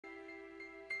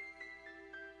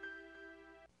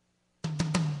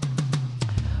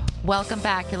Welcome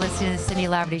back. You're listening to the Cindy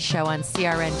Laverty Show on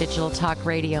CRN Digital Talk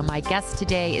Radio. My guest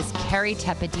today is Carrie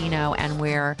Tepedino, and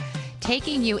we're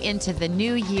taking you into the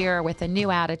new year with a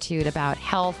new attitude about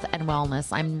health and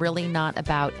wellness. I'm really not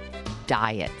about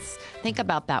diets. Think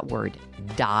about that word,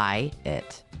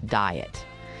 diet.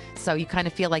 So you kind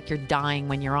of feel like you're dying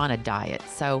when you're on a diet.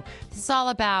 So this is all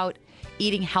about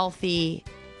eating healthy,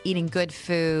 eating good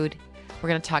food. We're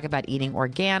going to talk about eating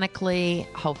organically.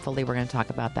 Hopefully we're going to talk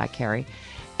about that, Carrie.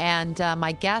 And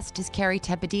my guest is Carrie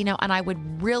Tepedino, and I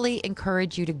would really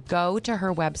encourage you to go to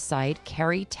her website,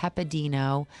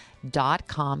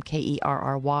 kerrytepedino.com,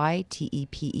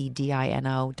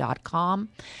 KerryTepedino.com,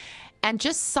 and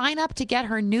just sign up to get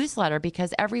her newsletter,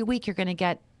 because every week you're going to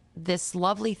get this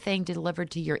lovely thing delivered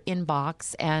to your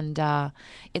inbox, and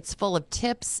it's full of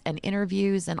tips and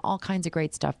interviews and all kinds of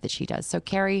great stuff that she does. So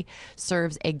Carrie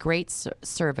serves a great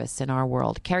service in our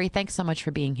world. Carrie, thanks so much for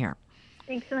being here.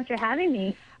 Thanks so much for having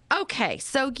me. Okay,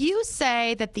 so you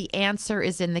say that the answer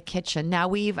is in the kitchen. Now,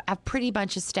 we've pretty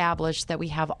much established that we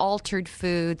have altered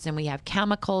foods and we have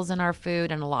chemicals in our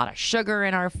food and a lot of sugar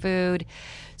in our food.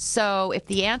 So if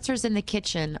the answer is in the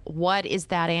kitchen, what is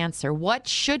that answer? What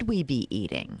should we be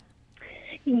eating?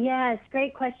 Yes,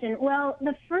 great question. Well,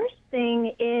 the first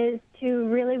thing is to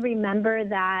really remember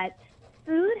that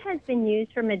food has been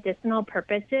used for medicinal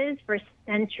purposes for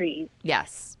centuries.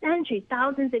 Yes. Centuries,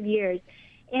 thousands of years.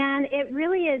 And it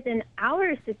really is in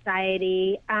our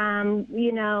society,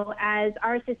 as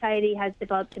our society has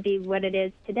developed to be what it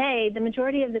is today, the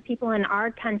majority of the people in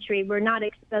our country were not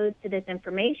exposed to this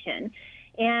information.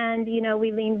 And,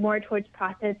 we lean more towards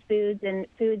processed foods and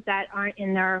foods that aren't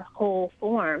in their whole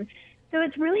form. So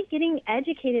it's really getting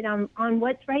educated on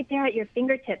what's right there at your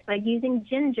fingertips, like using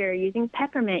ginger, using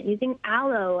peppermint, using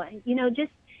aloe,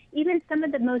 just even some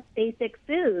of the most basic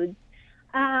foods.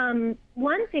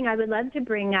 One thing I would love to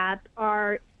bring up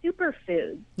are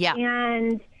superfoods. Yeah.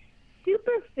 And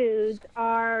superfoods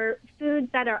are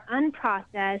foods that are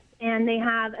unprocessed, and they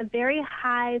have a very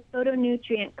high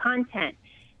phytonutrient content.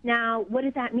 Now, what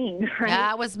does that mean? Right?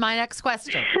 That was my next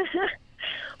question.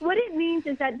 What it means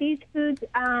is that these foods,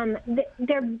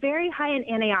 they're very high in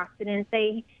antioxidants.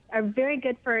 They are very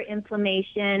good for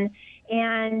inflammation,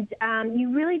 and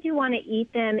you really do want to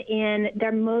eat them in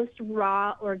their most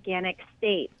raw organic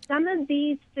state. Some of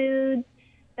these foods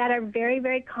that are very,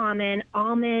 very common,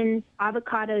 almonds,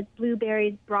 avocados,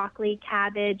 blueberries, broccoli,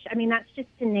 cabbage. I mean, that's just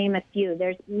to name a few.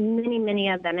 There's many, many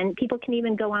of them, and people can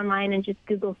even go online and just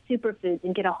Google superfoods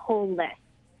and get a whole list.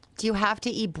 Do you have to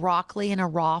eat broccoli in a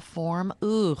raw form?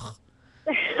 Ugh.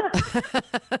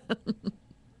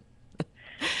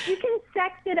 You can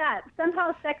sex it up.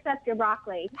 Somehow sex up your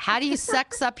broccoli. How do you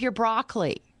sex up your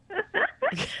broccoli?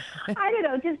 I don't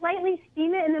know. Just lightly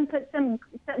steam it and then put some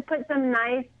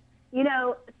nice,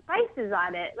 spices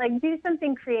on it. Like, do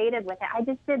something creative with it. I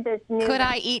just did this new... Could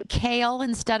I eat kale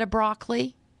instead of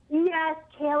broccoli? Yes,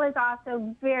 kale is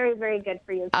also very, very good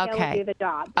for you. Kale will do the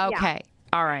job. Okay. Yeah.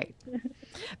 All right.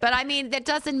 But I mean, that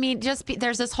doesn't mean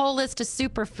there's this whole list of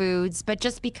superfoods, but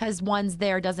just because one's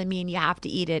there doesn't mean you have to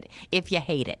eat it if you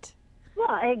hate it.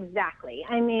 Well, exactly.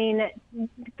 I mean,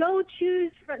 go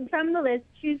choose from the list,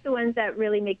 choose the ones that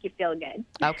really make you feel good.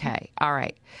 Okay. All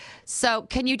right. So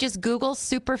can you just Google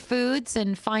superfoods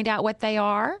and find out what they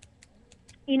are?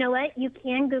 You know what? You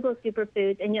can Google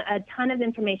superfoods and a ton of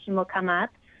information will come up.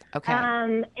 Okay.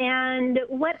 And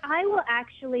what I will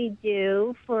actually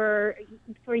do for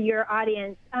your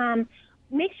audience,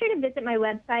 make sure to visit my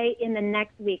website in the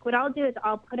next week. What I'll do is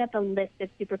I'll put up a list of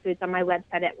superfoods on my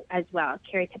website as well,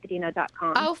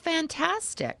 KerryTepedino.com. Oh,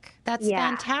 fantastic. That's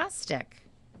fantastic.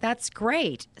 That's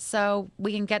great. So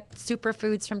we can get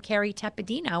superfoods from Carrie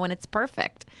Tepedino, and it's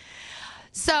perfect.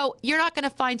 So you're not going to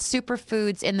find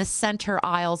superfoods in the center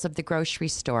aisles of the grocery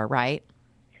store, right?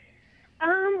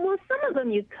 Well, some of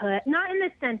them you could. Not in the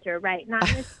center, right? Not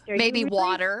in the center. Maybe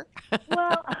water.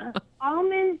 Well,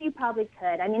 almonds you probably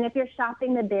could. I mean, if you're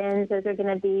shopping the bins, those are going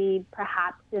to be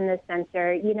perhaps in the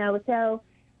center, So,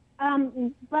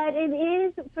 but it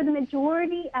is, for the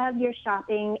majority of your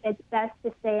shopping, it's best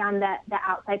to stay on the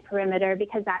outside perimeter,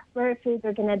 because that's where foods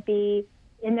are going to be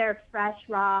in their fresh,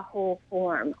 raw, whole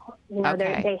form.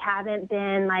 They haven't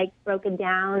been, broken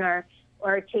down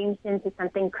or changed into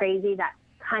something crazy that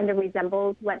kind of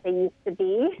resembles what they used to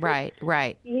be. Right.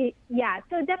 Yeah,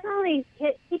 so definitely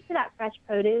keep to that fresh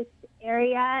produce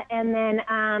area. And then,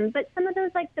 but some of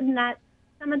those, like the nuts,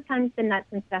 sometimes the nuts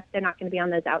and stuff, they're not going to be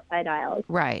on those outside aisles.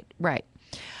 Right.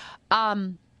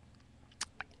 Are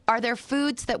there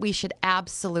foods that we should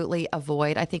absolutely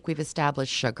avoid? I think we've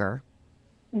established sugar.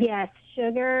 Yes,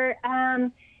 sugar.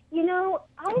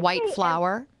 White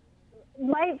flour.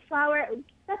 White flour.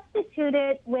 substitute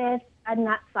it with a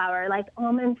nut flour. Like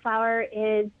almond flour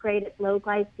is great. It's low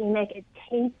glycemic. It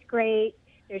tastes great.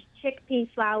 There's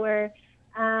chickpea flour.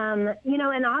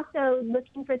 And also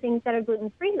looking for things that are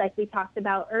gluten-free, like we talked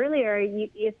about earlier.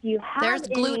 If you have There's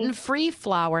gluten-free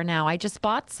flour now. I just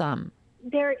bought some.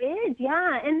 There is,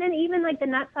 yeah. And then even like the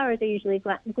nut flours are usually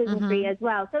gluten-free as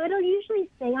well. So it'll usually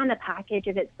say on the package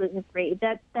if it's gluten-free.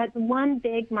 That's one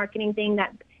big marketing thing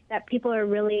that people are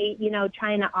really,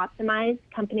 trying to optimize.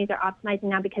 Companies are optimizing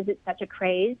now because it's such a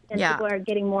craze, and people are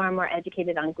getting more and more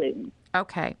educated on gluten.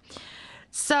 Okay.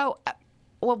 So,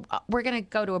 we're going to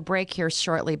go to a break here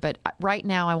shortly, but right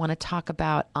now I want to talk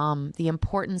about the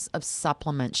importance of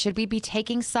supplements. Should we be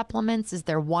taking supplements? Is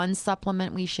there one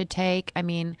supplement we should take? I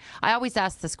mean, I always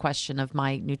ask this question of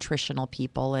my nutritional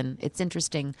people, and it's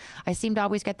interesting. I seem to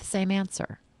always get the same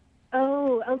answer.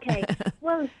 Oh, okay.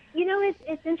 Well,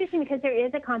 it's interesting because there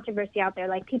is a controversy out there.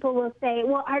 Like people will say,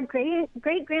 well, our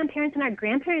great-grandparents and our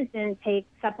grandparents didn't take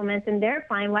supplements and they're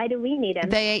fine. Why do we need them?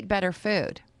 They ate better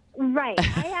food. Right.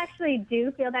 I actually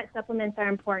do feel that supplements are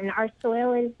important. Our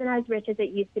soil isn't as rich as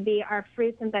it used to be. Our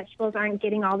fruits and vegetables aren't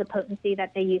getting all the potency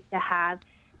that they used to have.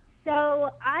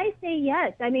 So I say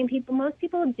yes. I mean, most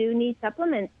people do need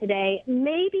supplements today.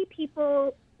 Maybe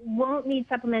people won't need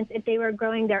supplements if they were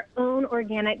growing their own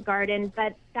organic garden,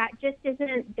 but that just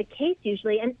isn't the case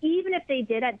usually. And even if they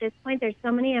did at this point, there's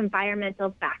so many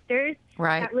environmental factors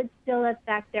that would still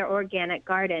affect their organic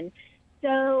garden.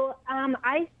 So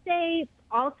I say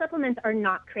all supplements are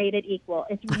not created equal.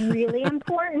 It's really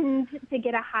important to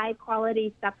get a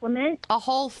high-quality supplement. A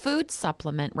whole food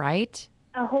supplement, right?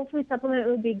 A whole food supplement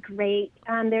would be great.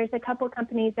 There's a couple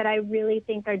companies that I really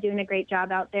think are doing a great job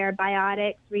out there.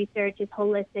 Biotics Research is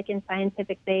holistic and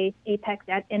scientific-based. Apex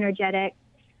Energetics.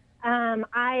 I'm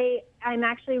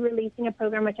actually releasing a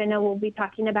program, which I know we'll be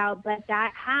talking about, but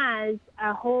that has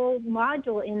a whole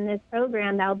module in this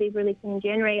program that I'll be releasing in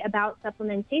January about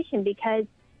supplementation, because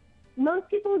most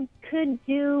people could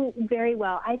do very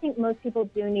well. I think most people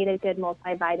do need a good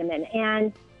multivitamin.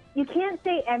 And you can't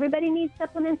say everybody needs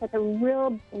supplements. That's a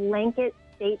real blanket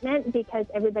statement because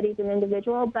everybody's an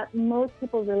individual, but most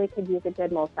people really could use a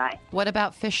good multi. What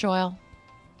about fish oil?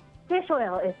 Fish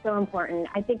oil is so important.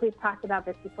 I think we've talked about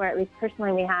this before, at least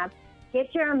personally we have.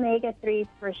 Get your omega-3s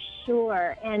for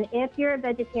sure. And if you're a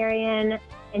vegetarian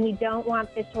and you don't want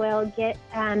fish oil, get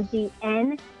the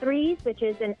N3s, which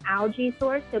is an algae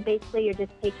source. So basically you're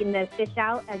just taking the fish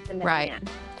out as the middleman.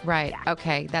 Right. Yeah.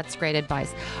 Okay. That's great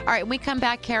advice. All right. When we come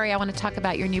back, Carrie, I want to talk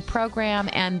about your new program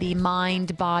and the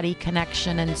mind-body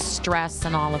connection and stress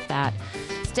and all of that.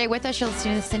 Stay with us. You're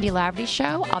listening to the Cindy Laverty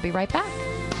Show. I'll be right back.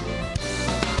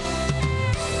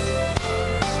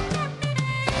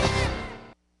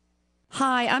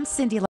 Hi, I'm Cindy